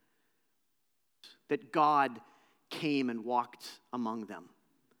 That God came and walked among them.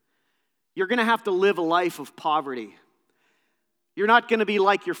 You're going to have to live a life of poverty. You're not going to be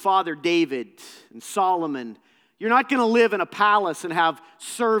like your father David and Solomon. You're not going to live in a palace and have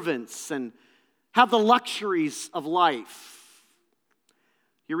servants and have the luxuries of life.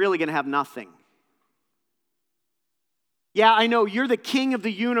 You're really going to have nothing. Yeah, I know, you're the king of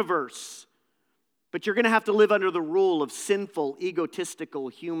the universe, but you're going to have to live under the rule of sinful, egotistical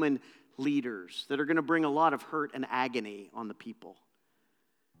human leaders that are going to bring a lot of hurt and agony on the people.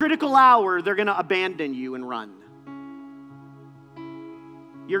 Critical hour, they're going to abandon you and run.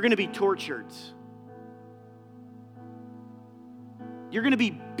 You're going to be tortured. You're going to be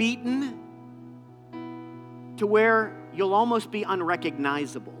beaten to where you'll almost be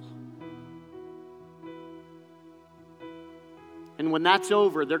unrecognizable. And when that's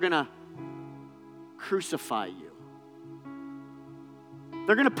over, they're going to crucify you.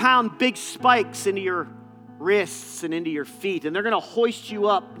 They're going to pound big spikes into your wrists and into your feet, and they're going to hoist you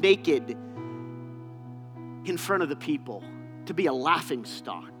up naked in front of the people to be a laughing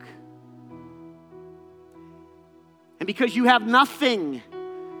stock. And because you have nothing,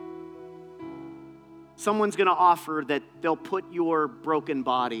 someone's going to offer that they'll put your broken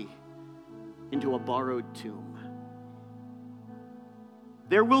body into a borrowed tomb.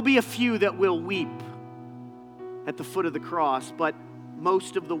 There will be a few that will weep at the foot of the cross, but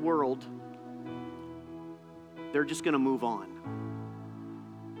most of the world, they're just going to move on.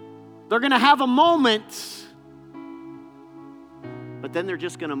 They're going to have a moment, but then they're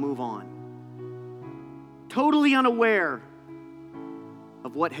just going to move on. Totally unaware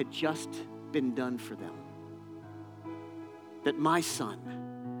of what had just been done for them. That my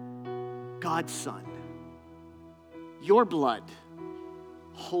son, God's son, your blood,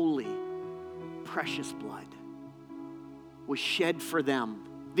 holy, precious blood, was shed for them.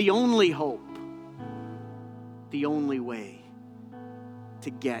 The only hope, the only way to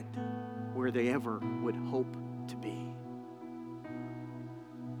get where they ever would hope to be.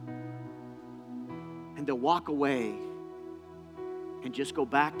 And to walk away and just go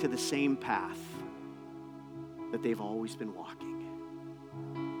back to the same path that they've always been walking.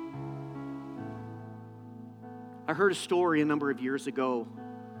 I heard a story a number of years ago.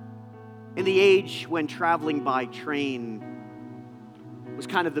 In the age when traveling by train was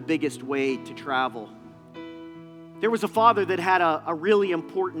kind of the biggest way to travel, there was a father that had a really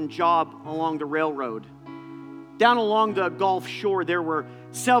important job along the railroad. Down along the Gulf Shore, there were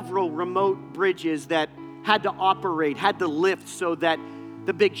several remote bridges that had to operate, had to lift so that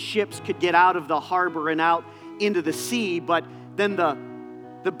the big ships could get out of the harbor and out into the sea, but then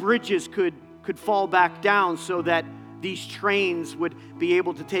the bridges could fall back down so that these trains would be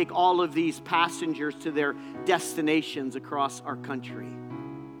able to take all of these passengers to their destinations across our country.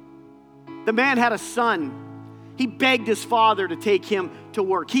 The man had a son. He begged his father to take him to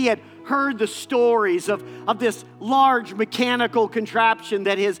work. He had heard the stories of this large mechanical contraption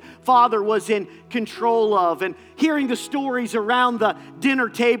that his father was in control of, and hearing the stories around the dinner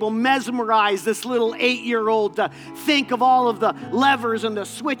table mesmerized this little 8-year-old to think of all of the levers and the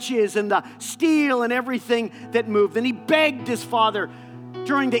switches and the steel and everything that moved. And he begged his father,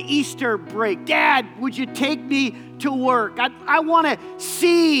 during the Easter break, "Dad, would you take me to work? I want to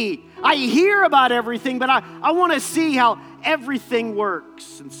see. I hear about everything, but I want to see how everything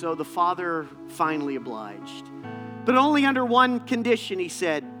works." And so the father finally obliged. But only under one condition, he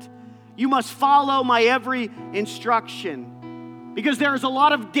said, "You must follow my every instruction, because there is a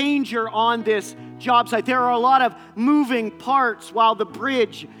lot of danger on this job site. There are a lot of moving parts while the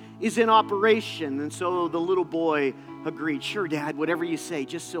bridge is in operation." And so the little boy agreed. "Sure, Dad, whatever you say,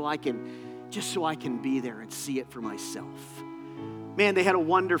 just so I can be there and see it for myself." Man, they had a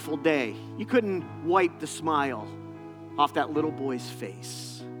wonderful day. You couldn't wipe the smile off that little boy's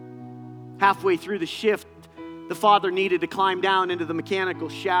face. Halfway through the shift, the father needed to climb down into the mechanical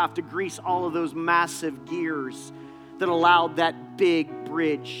shaft to grease all of those massive gears that allowed that big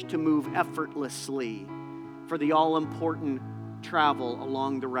bridge to move effortlessly for the all-important travel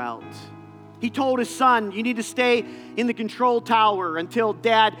along the route. He told his son, "You need to stay in the control tower until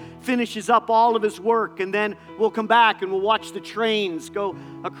Dad finishes up all of his work, and then we'll come back and we'll watch the trains go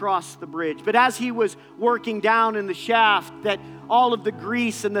across the bridge." But as he was working down in the shaft, that all of the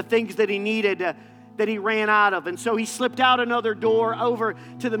grease and the things that he needed that he ran out of. And so he slipped out another door over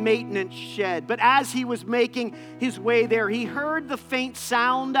to the maintenance shed. But as he was making his way there, he heard the faint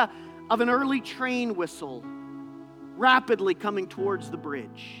sound of an early train whistle rapidly coming towards the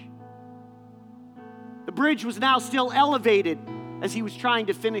bridge. The bridge was now still elevated as he was trying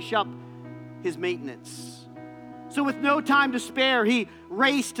to finish up his maintenance. So with no time to spare, he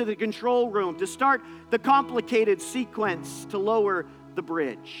raced to the control room to start the complicated sequence to lower the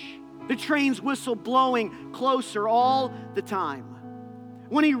bridge. The train's whistle blowing closer all the time.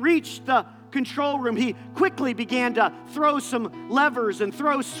 When he reached the control room, he quickly began to throw some levers and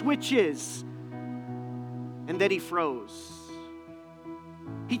throw switches. And then he froze.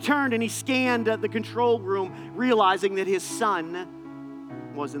 He turned and he scanned the control room, realizing that his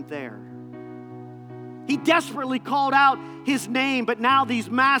son wasn't there. He desperately called out his name, but now these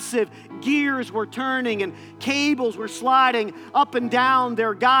massive gears were turning and cables were sliding up and down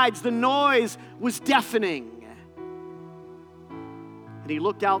their guides. The noise was deafening. And he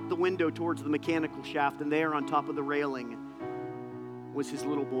looked out the window towards the mechanical shaft, and there on top of the railing was his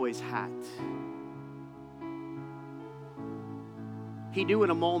little boy's hat. He knew in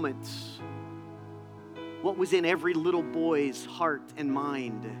a moment what was in every little boy's heart and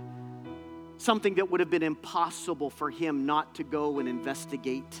mind. Something that would have been impossible for him not to go and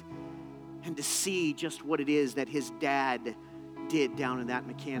investigate and to see just what it is that his dad did down in that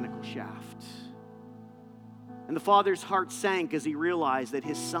mechanical shaft. And the father's heart sank as he realized that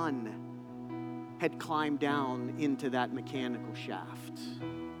his son had climbed down into that mechanical shaft.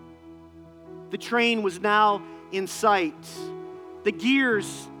 The train was now in sight. The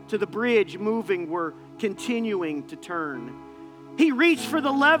gears to the bridge moving were continuing to turn. He reached for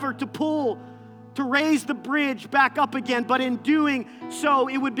the lever to pull, to raise the bridge back up again, but in doing so,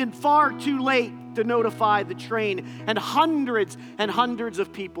 it would have been far too late to notify the train, and hundreds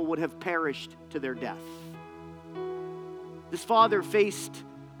of people would have perished to their death. This father faced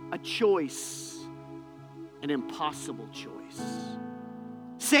a choice, an impossible choice.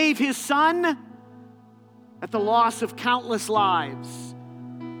 Save his son at the loss of countless lives,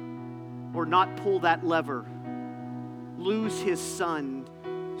 or not pull that lever, lose his son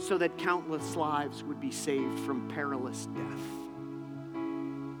so that countless lives would be saved from perilous death.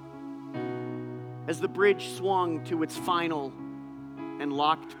 As the bridge swung to its final and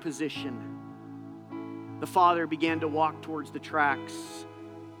locked position, the father began to walk towards the tracks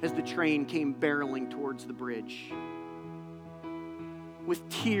as the train came barreling towards the bridge. With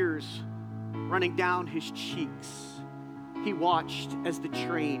tears running down his cheeks, he watched as the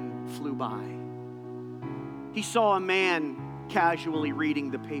train flew by. He saw a man casually reading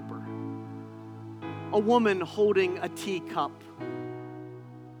the paper, a woman holding a teacup,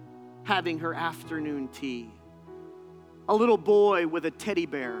 having her afternoon tea, a little boy with a teddy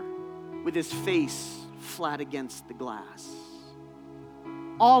bear with his face flat against the glass.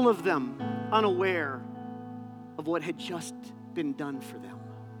 All of them unaware of what had just been done for them.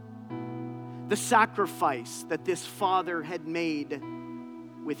 The sacrifice that this father had made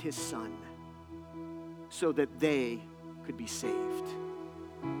with his son so that they could be saved.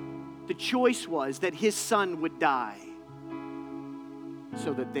 The choice was that his son would die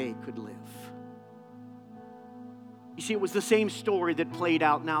so that they could live. You see, it was the same story that played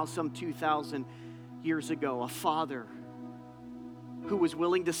out now some 2,000 years ago. A father who was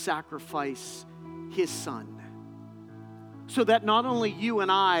willing to sacrifice his son so that not only you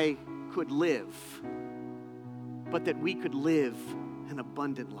and I could live, but that we could live an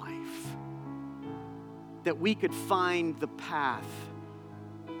abundant life. That we could find the path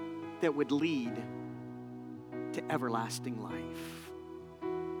that would lead to everlasting life.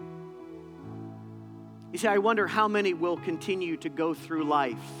 You see, I wonder how many will continue to go through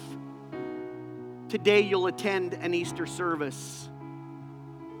life. Today you'll attend an Easter service.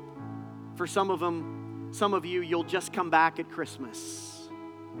 For some of you, you'll just come back at Christmas.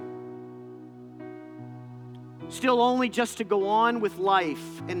 Still only just to go on with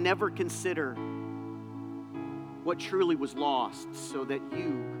life and never consider what truly was lost so that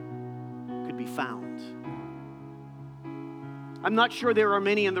you could be found. I'm not sure there are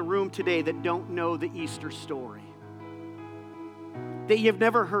many in the room today that don't know the Easter story. That you've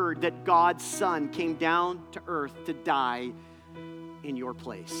never heard that God's Son came down to earth to die in your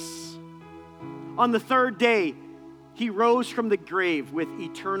place. On the third day, he rose from the grave with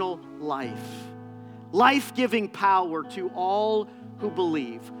eternal life. Life-giving power to all who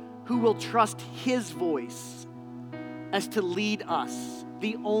believe, who will trust his voice as to lead us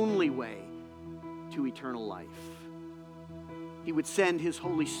the only way to eternal life. He would send his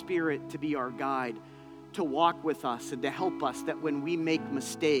Holy Spirit to be our guide, to walk with us and to help us that when we make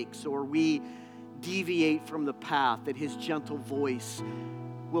mistakes or we deviate from the path, that his gentle voice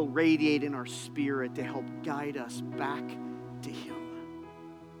will radiate in our spirit to help guide us back to him.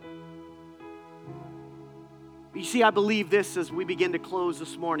 You see, I believe this as we begin to close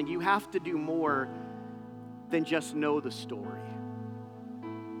this morning. You have to do more than just know the story.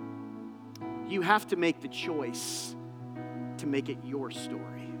 You have to make the choice to make it your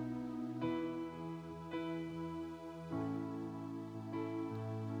story.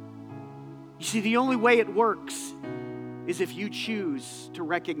 You see, the only way it works is if you choose to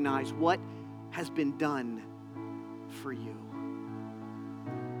recognize what has been done for you.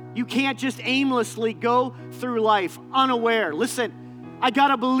 You can't just aimlessly go through life unaware. Listen, I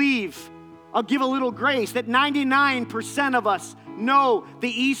gotta believe, I'll give a little grace, that 99% of us know the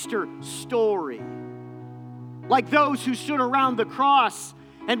Easter story. Like those who stood around the cross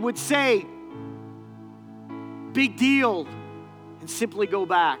and would say, big deal, and simply go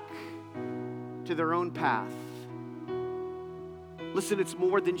back to their own path. Listen, it's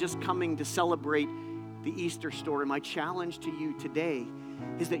more than just coming to celebrate the Easter story. My challenge to you today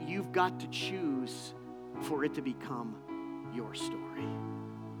is that you've got to choose for it to become your story.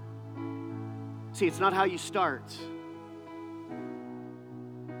 See, it's not how you start.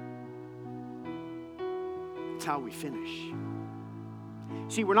 It's how we finish.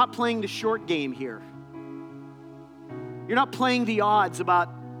 See, we're not playing the short game here. You're not playing the odds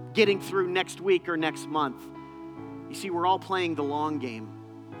about getting through next week or next month. You see, we're all playing the long game.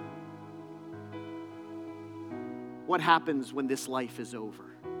 What happens when this life is over?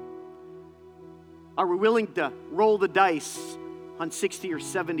 Are we willing to roll the dice on 60 or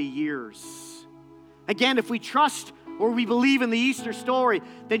 70 years? Again, if we trust or we believe in the Easter story,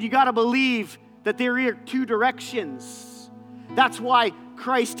 then you got to believe that there are two directions. That's why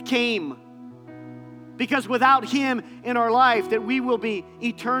Christ came. Because without him in our life, that we will be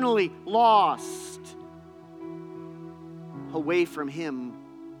eternally lost away from him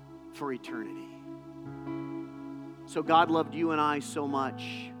for eternity. So God loved you and I so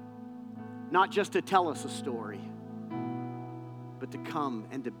much, not just to tell us a story, but to come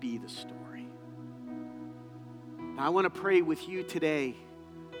and to be the story. Now, I want to pray with you today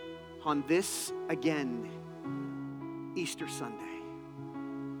on this, again, Easter Sunday,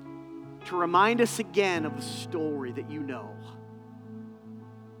 to remind us again of the story that you know,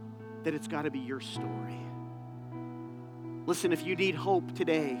 that it's got to be your story. Listen, if you need hope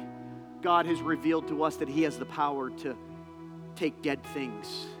today, God has revealed to us that he has the power to take dead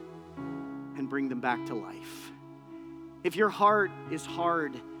things and bring them back to life. If your heart is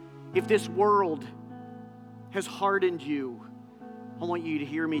hard, if this world has hardened you, I want you to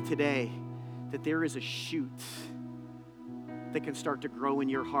hear me today that there is a shoot that can start to grow in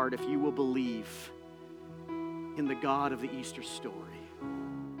your heart if you will believe in the God of the Easter story,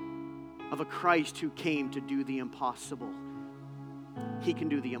 of a Christ who came to do the impossible. He can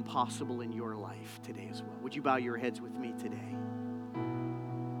do the impossible in your life today as well. Would you bow your heads with me today?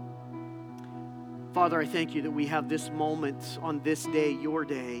 Father, I thank you that we have this moment on this day, your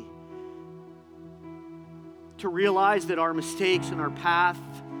day, to realize that our mistakes and our path,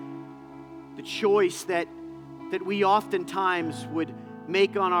 the choice that we oftentimes would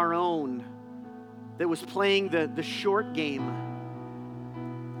make on our own, that was playing the short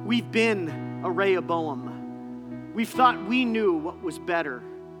game. We've been a Rehoboam. We've thought we knew what was better.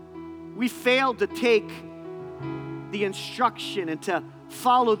 We failed to take the instruction and to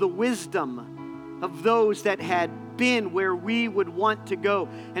follow the wisdom of those that had been where we would want to go,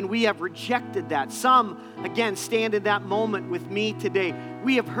 and we have rejected that. Some, again, stand in that moment with me today,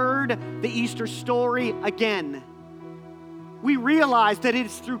 we have heard the Easter story again, we realize that it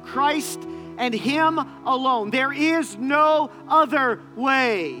is through Christ and Him alone. There is no other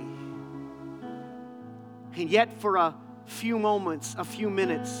way. And yet for a few moments, a few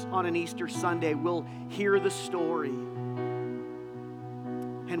minutes on an Easter Sunday, we'll hear the story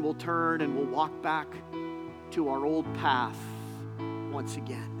and we'll turn and we'll walk back to our old path once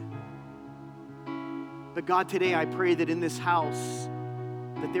again. But God, today I pray that in this house,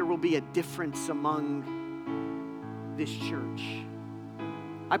 that there will be a difference among this church.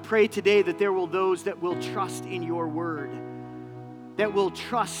 I pray today that there will those that will trust in your word, that will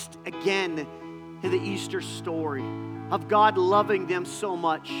trust again in the Easter story of God loving them so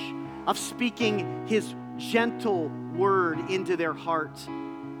much, of speaking His gentle word into their heart,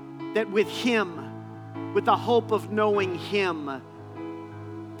 that with Him, with the hope of knowing Him,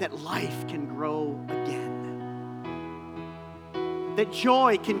 that life can grow again. That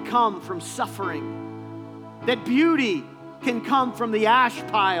joy can come from suffering. That beauty can come from the ash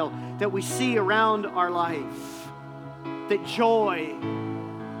pile that we see around our life. That joy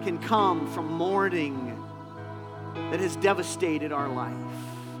can come from mourning that has devastated our life.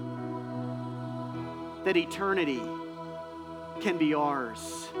 That eternity can be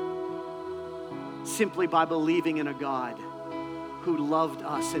ours simply by believing in a God who loved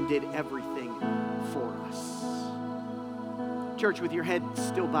us and did everything for us. Church, with your head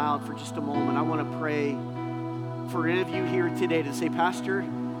still bowed for just a moment, I want to pray for any of you here today to say, Pastor,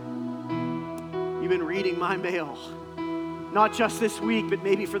 you've been reading my mail, not just this week, but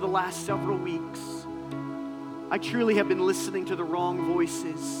maybe for the last several weeks. I truly have been listening to the wrong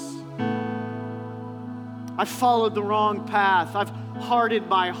voices. I've followed the wrong path. I've hardened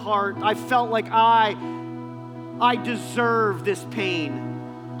my heart. I felt like I deserve this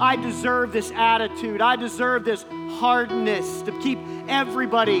pain. I deserve this attitude. I deserve this hardness to keep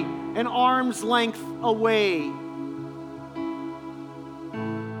everybody an arm's length away.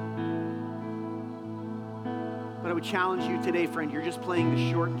 But I would challenge you today, friend, you're just playing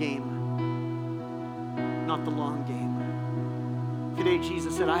the short game, not the long game. Today,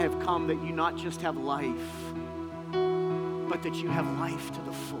 Jesus said, I have come that you not just have life, but that you have life to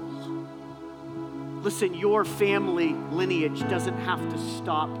the full. Listen, your family lineage doesn't have to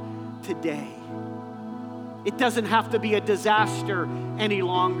stop today. It doesn't have to be a disaster any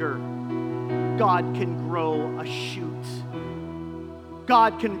longer. God can grow a shoot.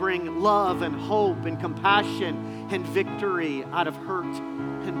 God can bring love and hope and compassion and victory out of hurt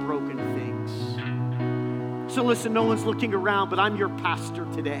and broken things. So listen, no one's looking around, but I'm your pastor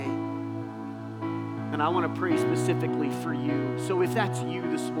today. And I want to pray specifically for you. So if that's you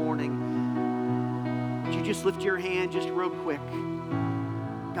this morning, would you just lift your hand just real quick?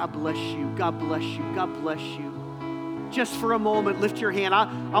 God bless you. God bless you. God bless you. Just for a moment, lift your hand.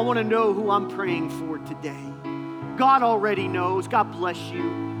 I want to know who I'm praying for today. God already knows. God bless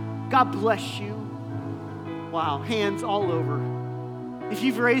you. God bless you. Wow, hands all over. If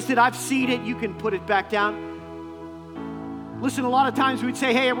you've raised it, I've seen it. You can put it back down. Listen, a lot of times we'd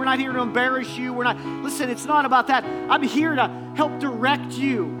say, hey, we're not here to embarrass you. Listen, it's not about that. I'm here to help direct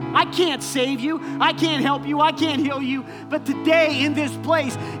you. I can't save you. I can't help you. I can't heal you. But today in this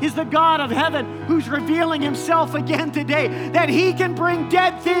place is the God of heaven who's revealing Himself again today, that He can bring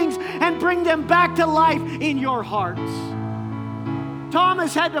dead things and bring them back to life in your hearts.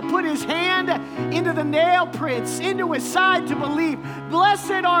 Thomas had to put his hand into the nail prints, into his side to believe.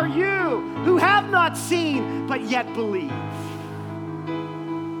 Blessed are you who have not seen, but yet believe.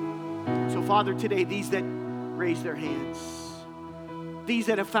 So, Father, today, these that raise their hands, these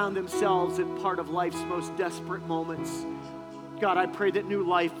that have found themselves in part of life's most desperate moments, God, I pray that new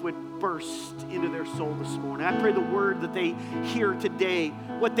life would burst into their soul this morning. I pray the word that they hear today,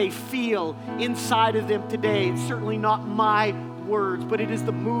 what they feel inside of them today, it's certainly not my words, but it is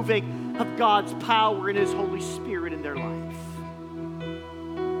the moving of God's power and His Holy Spirit in their life.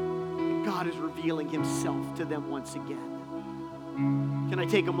 And God is revealing Himself to them once again. Can I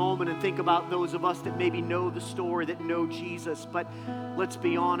take a moment and think about those of us that maybe know the story, that know Jesus, but let's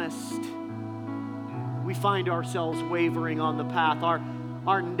be honest, we find ourselves wavering on the path.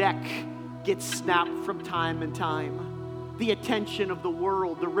 Our neck gets snapped from time and time. The attention of the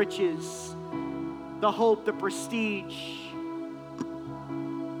world, the riches, the hope, the prestige.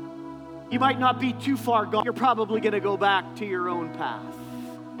 You might not be too far gone. You're probably going to go back to your own path.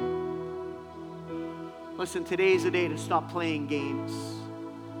 Listen, today's a day to stop playing games.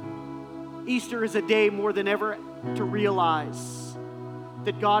 Easter is a day more than ever to realize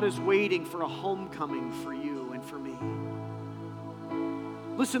that God is waiting for a homecoming for you and for me.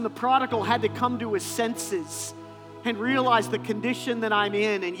 Listen, the prodigal had to come to his senses and realize the condition that I'm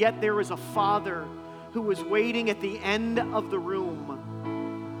in, and yet there is a Father who was waiting at the end of the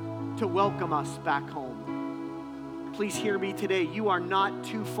room to welcome us back home. Please hear me today. You are not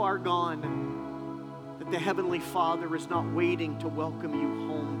too far gone, that the Heavenly Father is not waiting to welcome you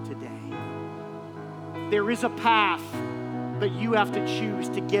home today. There is a path, but you have to choose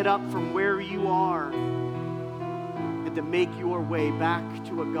to get up from where you are and to make your way back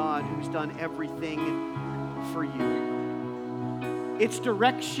to a God who's done everything for you. It's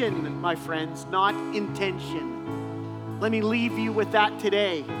direction, my friends, not intention. Let me leave you with that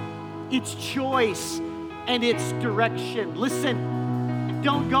today. It's choice and it's direction. Listen,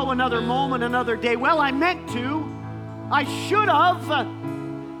 don't go another moment, another day. Well, I meant to. I should have.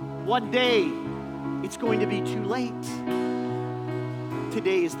 One day, it's going to be too late.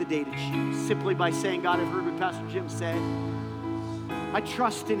 Today is the day to choose. Simply by saying, God, I've heard what Pastor Jim said. I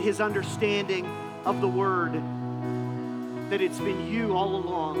trust in his understanding of the word, that it's been you all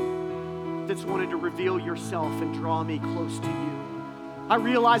along that's wanted to reveal yourself and draw me close to you. I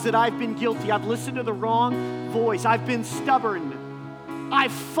realize that I've been guilty. I've listened to the wrong voice. I've been stubborn.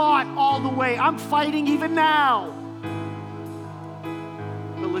 I've fought all the way. I'm fighting even now.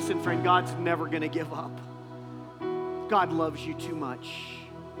 But listen, friend, God's never going to give up. God loves you too much.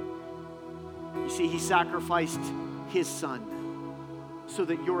 You see, he sacrificed his son so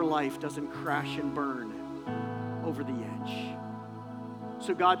that your life doesn't crash and burn over the edge.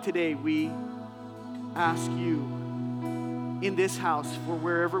 So God, today we ask you in this house, for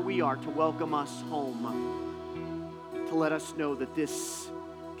wherever we are, to welcome us home, to let us know that this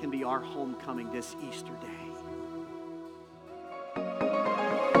can be our homecoming this Easter day.